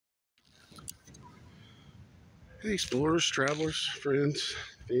Hey, explorers, travelers, friends,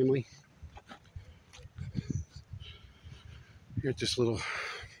 family. Here at this little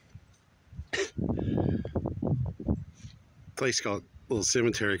little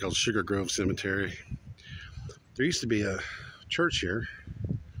cemetery called Sugar Grove Cemetery. There used to be a church here.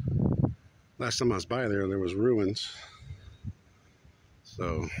 Last time I was by there was ruins.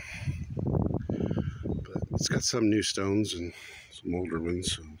 So, but it's got some new stones and some older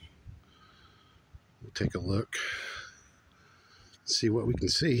ones. So we'll take a look, see what we can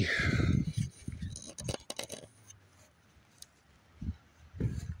see.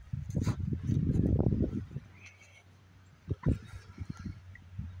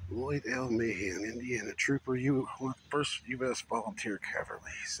 Lloyd L. Mahan, Indiana Trooper, 1st U.S. Volunteer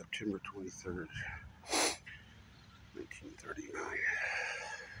Cavalry, September 23rd, 1939.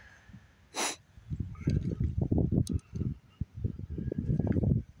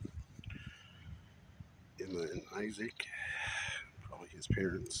 Emma and Isaac, probably his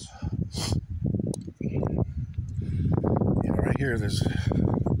parents. Yeah, right here there's a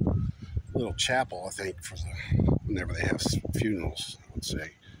little chapel, I think, for whenever they have funerals, I would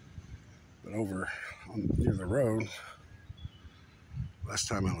say. But near the road, last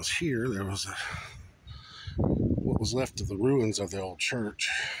time I was here, there was what was left of the ruins of the old church.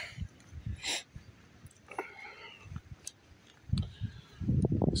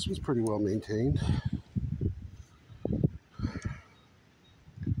 This was pretty well maintained.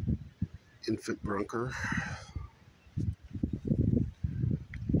 Infant Brunker.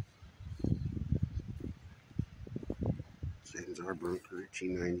 James R. Brunker,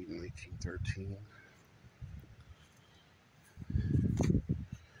 1890 to 1913.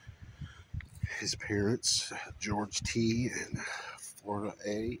 His parents, George T. and Florida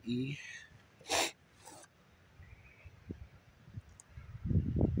A. E.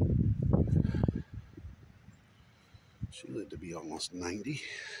 She lived to be almost 90.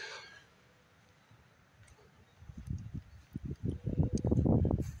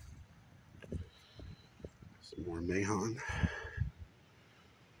 Some more Mahon.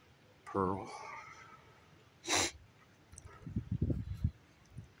 Pearl.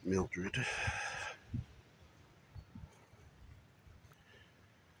 Mildred.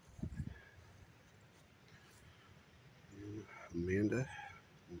 And Amanda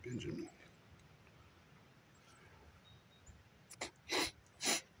and Benjamin.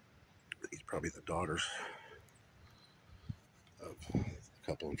 These are probably the daughters of the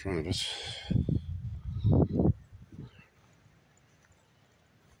couple in front of us.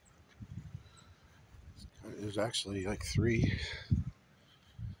 There's actually like 3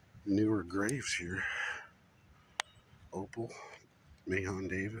 newer graves here. Opal, Mahon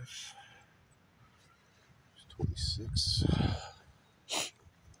Davis, 26.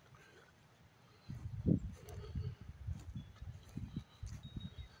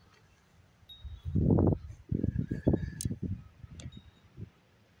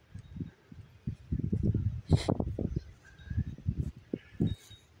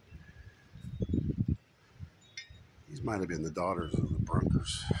 These might have been the daughters of the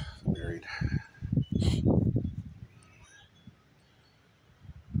Brunkers married.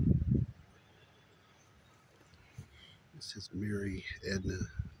 This is Mary Edna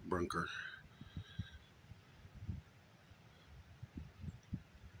Brunker.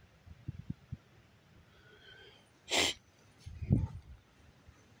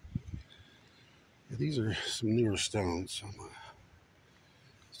 Yeah, these are some newer stones, so I'm going to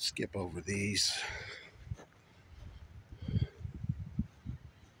skip over these.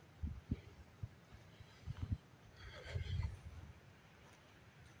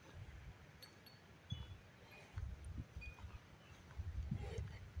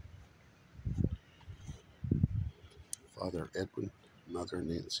 Father Edwin, Mother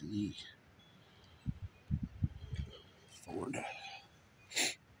Nancy E. Ford.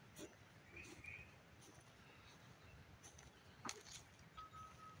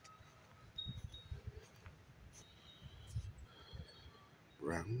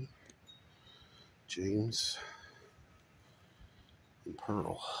 Brown, James, and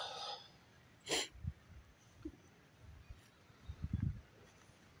Pearl.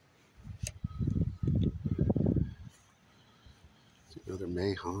 Another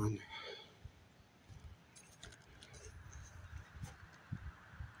Mahon.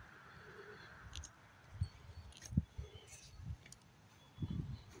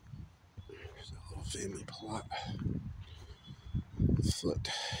 There's a little family plot. Foot.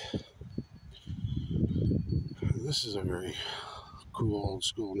 This is a very cool old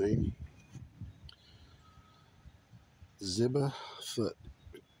school name. Ziba Foot,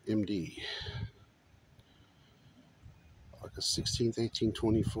 MD. August 16th,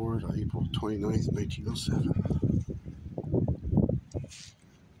 1824 to April 29th, 1907.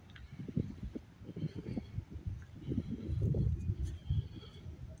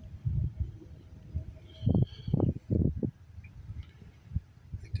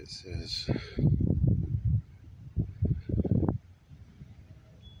 I think it says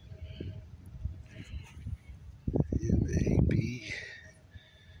M-A-B,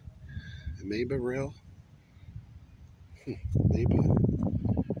 Maba Rail, Maba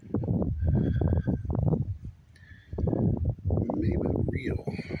Real,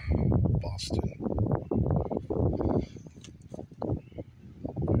 Boston.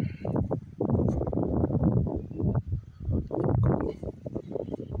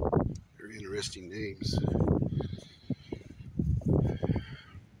 Very interesting names.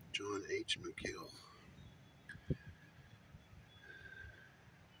 John H. McGill,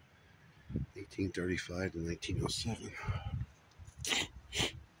 1835 to 1907.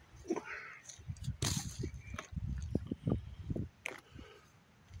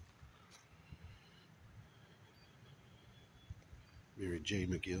 Mary J.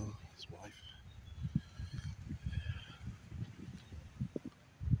 McGill, his wife.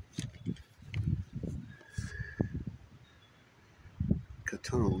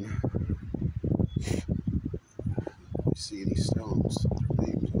 Catone. You see any stones? Their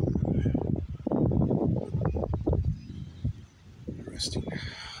names on it. Interesting.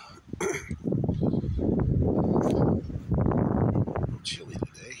 Chilly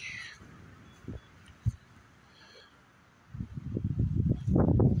today.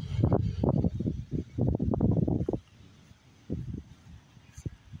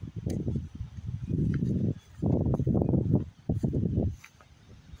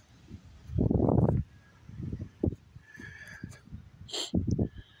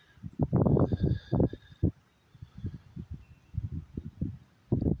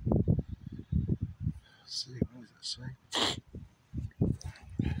 Let's see, what does it say?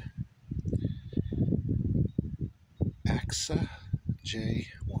 AXA J.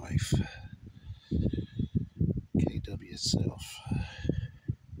 Wife, KW Self.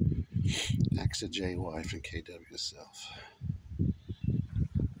 AXA J. Wife and KW Self.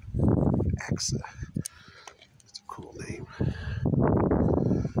 AXA. That's a cool name.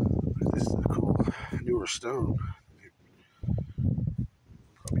 This is a cool newer stone.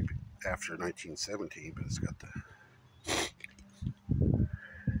 Probably after 1917, but it's got the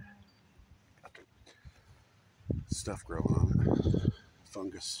stuff growing on it.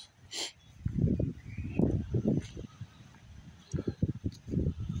 Fungus.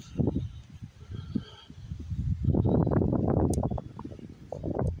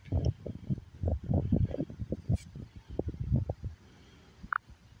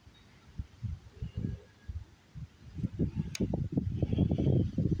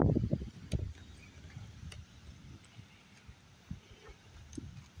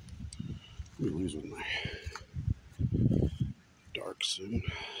 I'm losing my dark soon.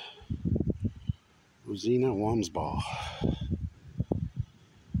 Rosina Wamsbaugh.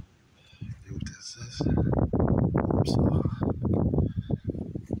 What this says? Wamsbaugh.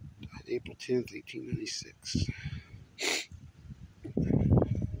 Died April 10th, 1896.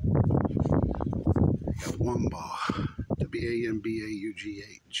 Got Wambaugh.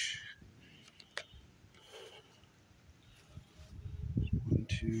 W-A-M-B-A-U-G-H. 1,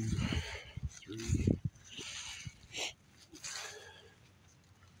 2, 3.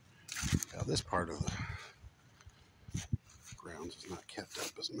 Now this part of the grounds is not kept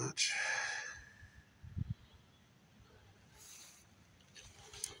up as much.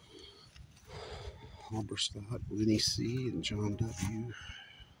 Halberstadt, Winnie C. and John W.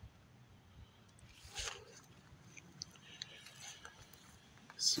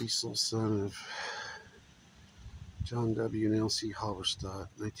 Cecil, son of John W. and L.C. Halberstadt,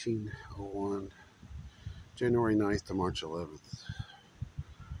 1901, January 9th to March 11th.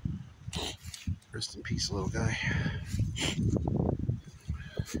 Rest in peace, little guy.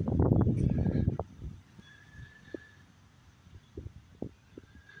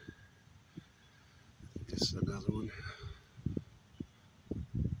 This is another one.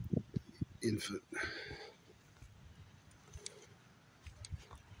 Infant.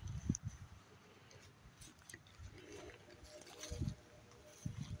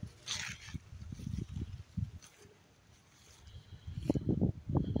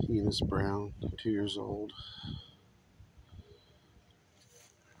 Eunice Brown, 2 years old.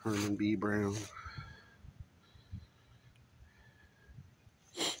 Herman B. Brown,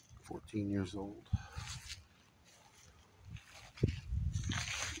 14 years old.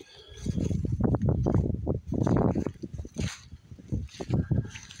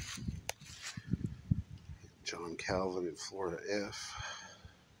 Calvin and Florida F.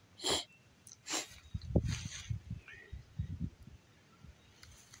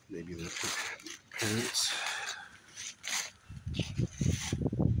 Maybe their parents.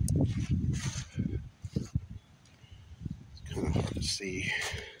 It's kind of hard to see.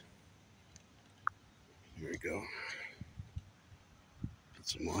 Here we go. Put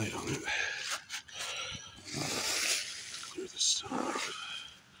some light on it. Clear the sun.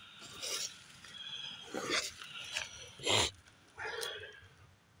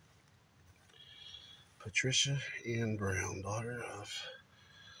 Patricia Ann Brown, daughter of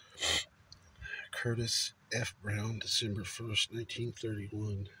Curtis F. Brown, December 1st,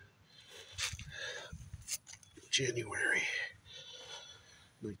 1931. January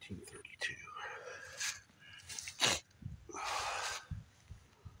 1932.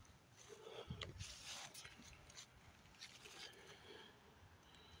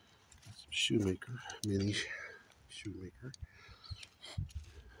 Shoemaker, mini shoemaker.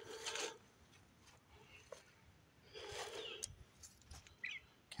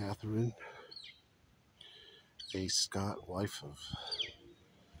 Catherine A. Scott, wife of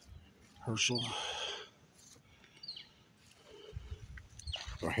Herschel,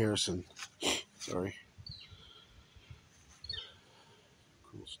 or Harrison, sorry.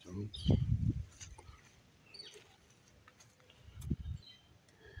 Cool stones.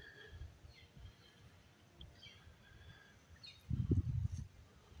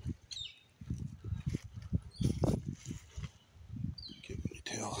 Can't really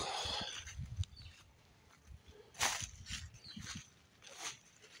tell.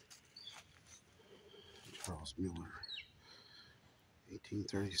 Charles Miller,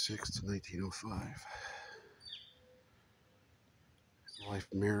 1836 to 1905. His wife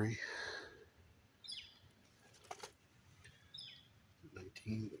Mary,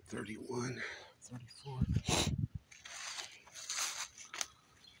 1931, 34.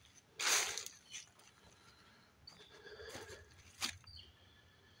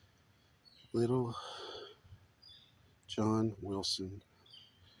 Little John Wilson,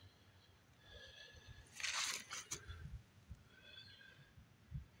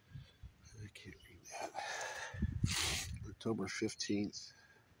 I can't read that. October 15th,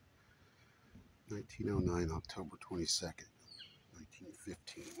 1909, October 22nd,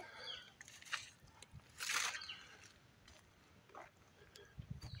 1915.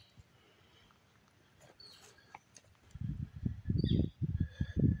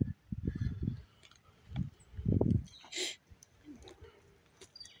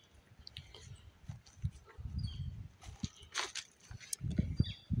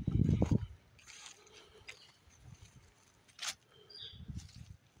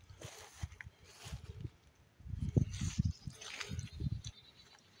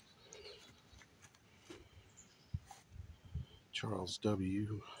 Charles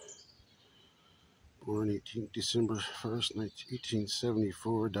W., born December 1st,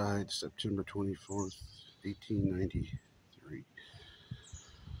 1874, died September 24th, 1893.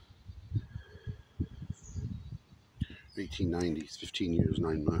 1890, 15 years,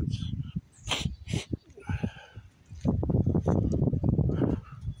 9 months.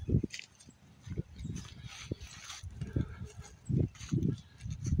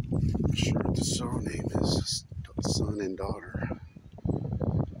 I'm sure what the surname is son and daughter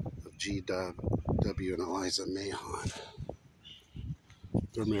of G.W. and Eliza Mahon.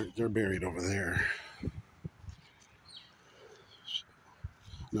 They're buried over there.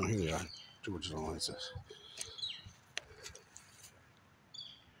 No, here they are. George and Eliza.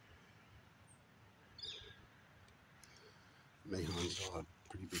 Mahon's a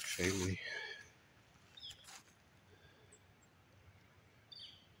pretty big family.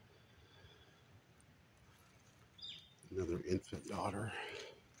 Another infant daughter.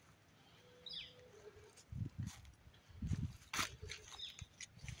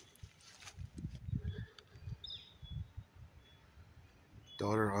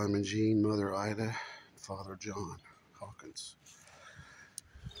 Daughter Imogene, mother Ida, father John Hawkins.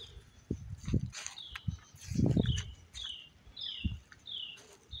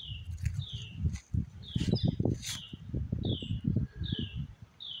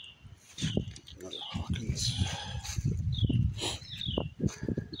 Another Hawkins.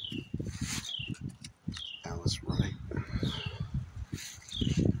 Alice Wright.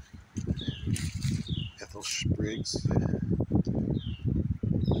 Ethel Spriggs.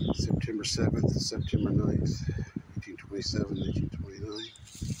 September 7th to September 9th, 1827,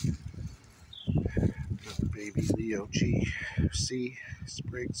 1929. Another baby, Leo G.C.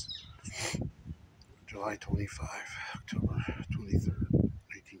 Spriggs. July 25, October 23rd,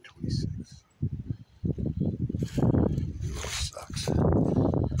 1926.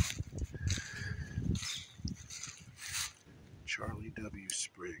 W.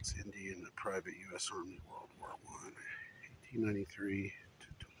 Spriggs, Indian, a private U.S. Army, World War I, 1893 to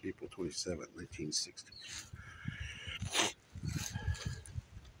April 27, 1960.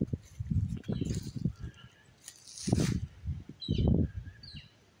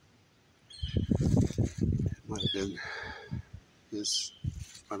 Might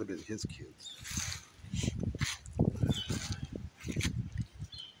have been his kids.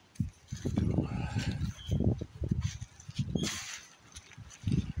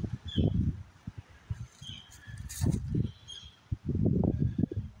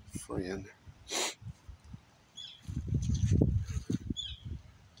 Friend.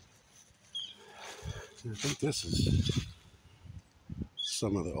 I think this is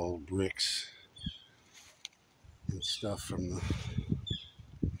some of the old bricks and stuff from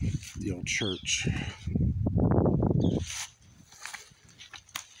the old church.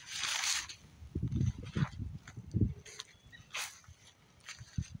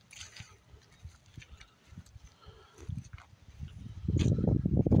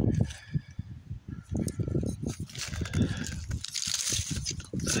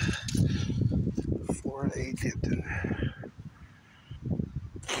 Fort A. Denton,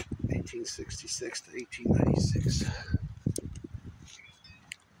 1866 to 1896.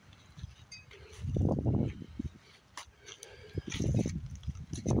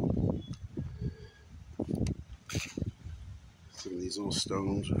 Some of these little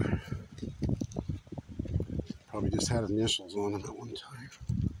stones probably just had initials on them at one time.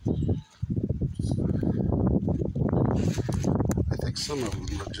 I think some of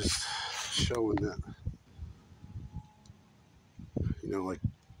them are just showing that, you know, like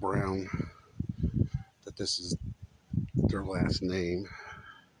Brown, that this is their last name.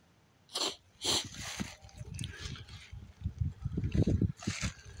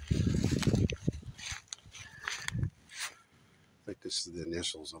 I think this is the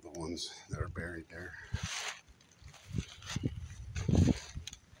initials of the ones that are buried there.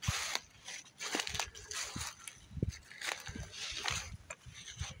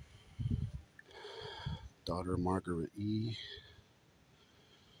 Daughter Margaret E.,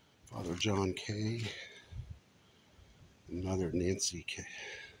 Father John K., and Mother Nancy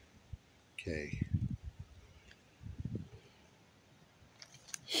K.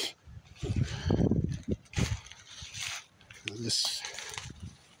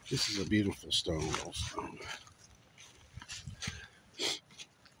 This is a beautiful stone, old stone.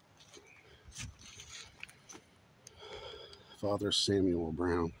 Father Samuel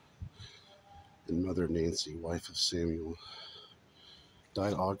Brown and Mother Nancy, wife of Samuel,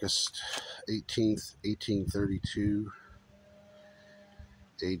 died August 18th, 1832,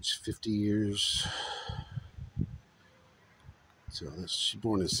 age 50 years. So she's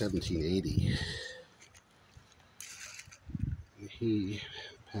born in 1780. And he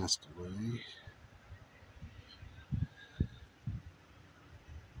passed away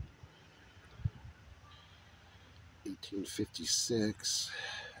 1856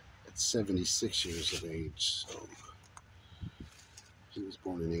 at 76 years of age. So he was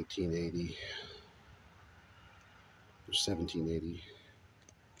born in 1880 or 1780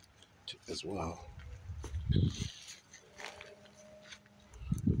 as well. There's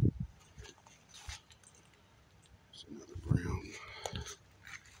another Brown.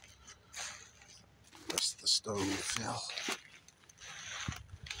 The rest of the stone fell.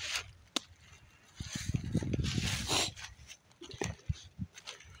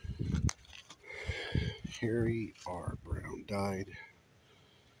 Harry R. Brown died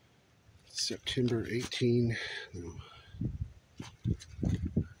September 18. No.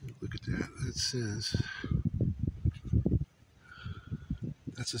 Look at that. That says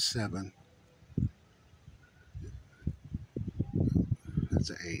that's a 7. That's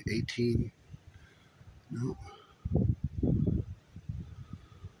an 8. 18. No.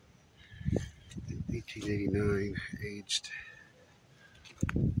 1889. Aged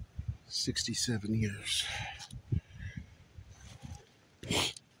 67 years.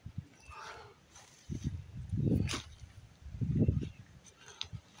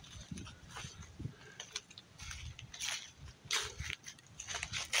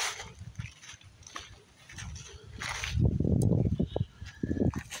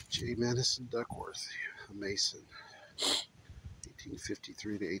 J. Madison Duckworth, a Mason,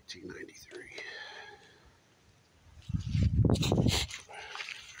 1853 to 1893.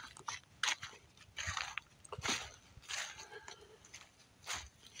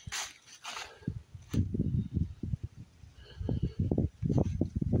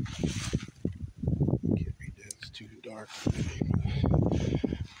 Can't read that, it's too dark.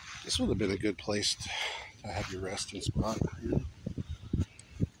 This would have been a good place to have your resting spot. You know?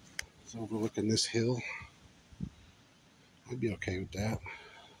 overlooking this hill. I'd be okay with that.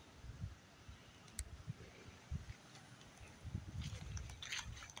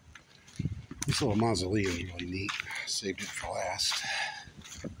 This little mausoleum is really neat. Saved it for last.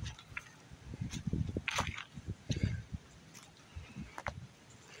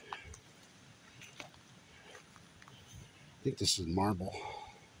 I think this is marble.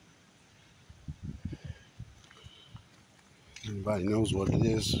 Anybody knows what it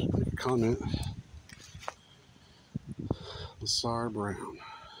is, leave a comment. Lassar Brown.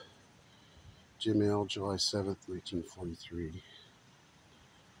 Jim L., July 7th, 1943.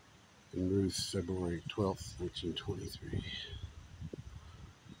 And Ruth, February 12th, 1923.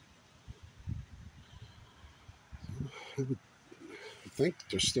 I would think that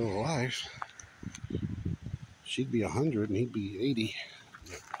they're still alive. She'd be 100 and he'd be 80.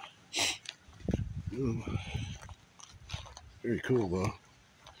 Oh, very cool though.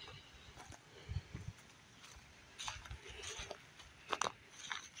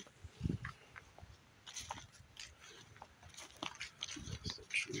 Some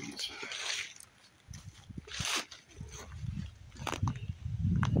trees.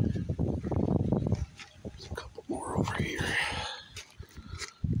 There's a couple more over here.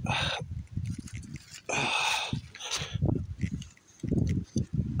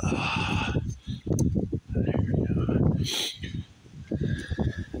 There we go.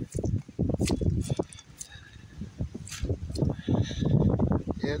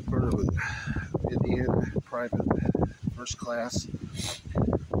 Ed Berlin, Indiana, private, first class,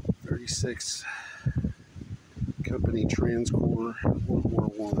 36, company Transcorps, World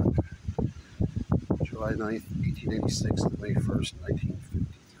War I, July 9th, 1886 to May 1st, 1953.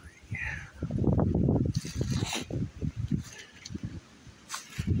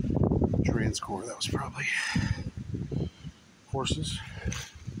 Transcorps, that was probably horses,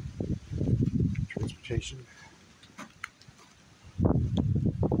 transportation.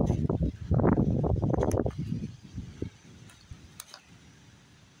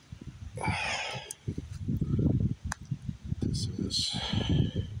 This is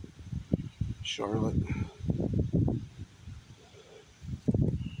Charlotte. I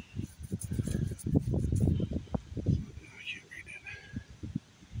can't read it.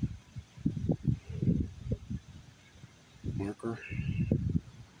 Marker.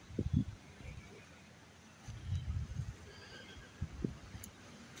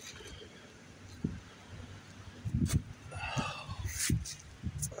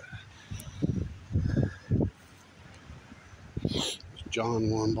 John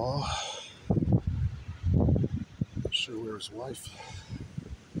Warnbaugh. Not sure where his wife.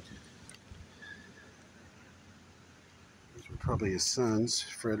 These were probably his sons.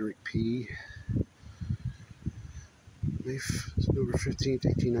 Frederick P. November 15th,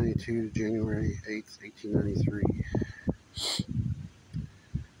 1892 to January 8th, 1893.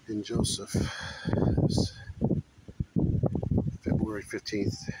 And Joseph was February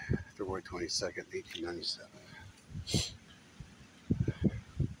 15th, February 22nd, 1897.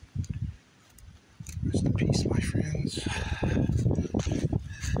 Rest in peace, my friends.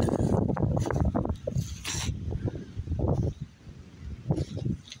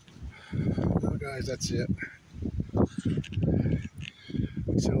 Well, guys, that's it. Like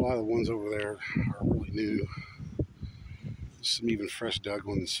I said, a lot of the ones over there are really new. There's some even fresh dug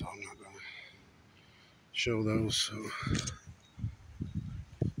ones, so I'm not going to show those. So,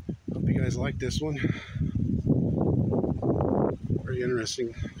 hope you guys like this one. Very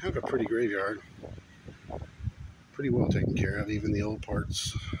interesting. Kind of a pretty graveyard. Pretty well taken care of, even the old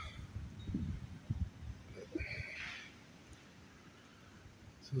parts.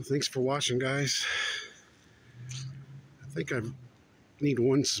 So thanks for watching, guys. I think I need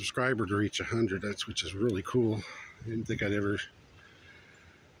 1 subscriber to reach 100, which is really cool. I didn't think I'd ever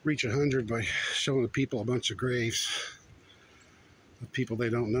reach 100 by showing the people a bunch of graves of people they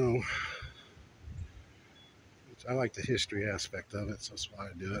don't know. I like the history aspect of it, so that's why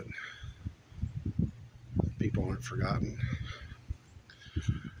I do it. People aren't forgotten.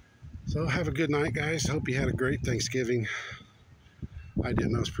 So have a good night, guys. Hope you had a great Thanksgiving. I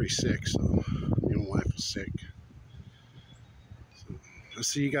didn't. I was pretty sick, so my wife was sick. So I'll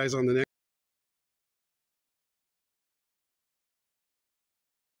see you guys on the next.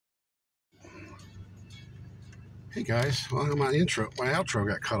 Hey guys, well, my outro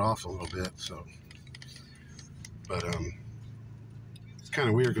got cut off a little bit, so, but it's kind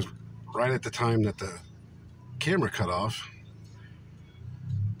of weird because right at the time that the camera cut off,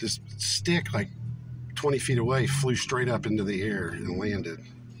 this stick like 20 feet away flew straight up into the air and landed.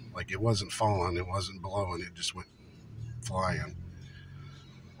 Like it wasn't falling, it wasn't blowing, it just went flying.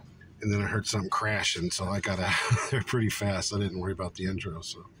 And then I heard something crashing, so I got out there pretty fast. I didn't worry about the intro,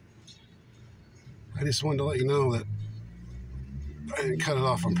 so I just wanted to let you know that I didn't cut it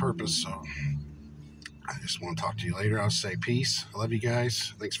off on purpose, so I just want to talk to you later. I'll say peace. I love you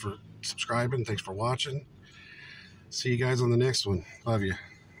guys. Thanks for subscribing. Thanks for watching. See you guys on the next one. Love you.